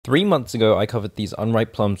3 months ago, I covered these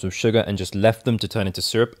unripe plums with sugar and just left them to turn into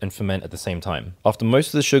syrup and ferment at the same time. After most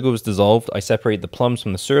of the sugar was dissolved, I separated the plums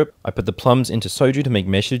from the syrup, I put the plums into soju to make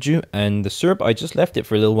meshiju, and the syrup I just left it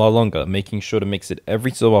for a little while longer, making sure to mix it every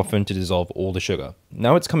so often to dissolve all the sugar.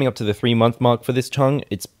 Now it's coming up to the 3-month mark for this chung,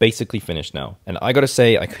 it's basically finished now. And I gotta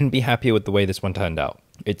say, I couldn't be happier with the way this one turned out.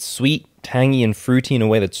 It's sweet, tangy, and fruity in a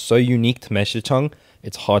way that's so unique to meshichung,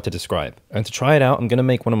 it's hard to describe. And to try it out, I'm going to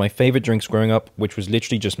make one of my favorite drinks growing up, which was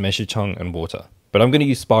literally just meshichung and water. But I'm going to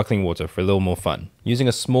use sparkling water for a little more fun. Using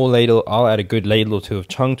a small ladle, I'll add a good ladle or two of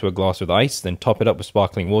chung to a glass with ice, then top it up with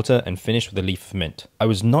sparkling water and finish with a leaf of mint. I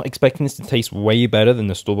was not expecting this to taste way better than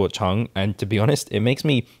the store-bought chung, and to be honest, it makes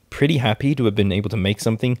me pretty happy to have been able to make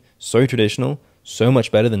something so traditional, so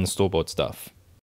much better than the store-bought stuff.